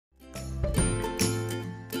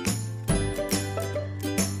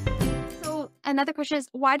another question is,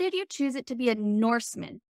 why did you choose it to be a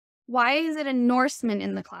Norseman? Why is it a Norseman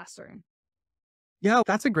in the classroom? Yeah,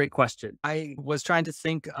 that's a great question. I was trying to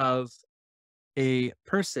think of a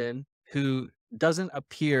person who doesn't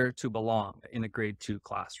appear to belong in a grade two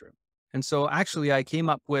classroom. And so actually I came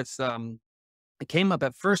up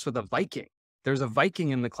at first with a Viking. There's a Viking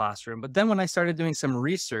in the classroom. But then when I started doing some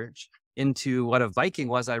research into what a Viking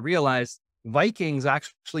was, I realized Vikings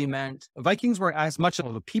were as much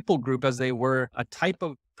of a people group as they were a type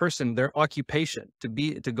of person, their occupation.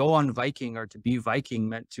 To go on Viking or to be Viking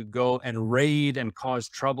meant to go and raid and cause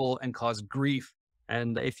trouble and cause grief.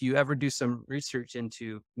 And if you ever do some research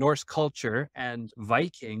into Norse culture and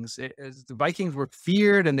Vikings, the Vikings were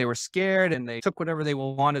feared and they were scared and they took whatever they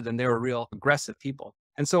wanted and they were real aggressive people.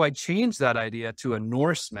 And so I changed that idea to a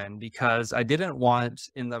Norseman because I didn't want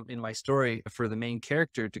in my story for the main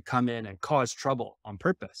character to come in and cause trouble on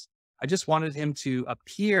purpose. I just wanted him to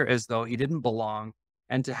appear as though he didn't belong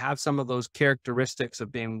and to have some of those characteristics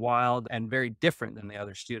of being wild and very different than the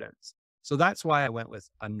other students. So that's why I went with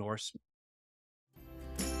a Norseman.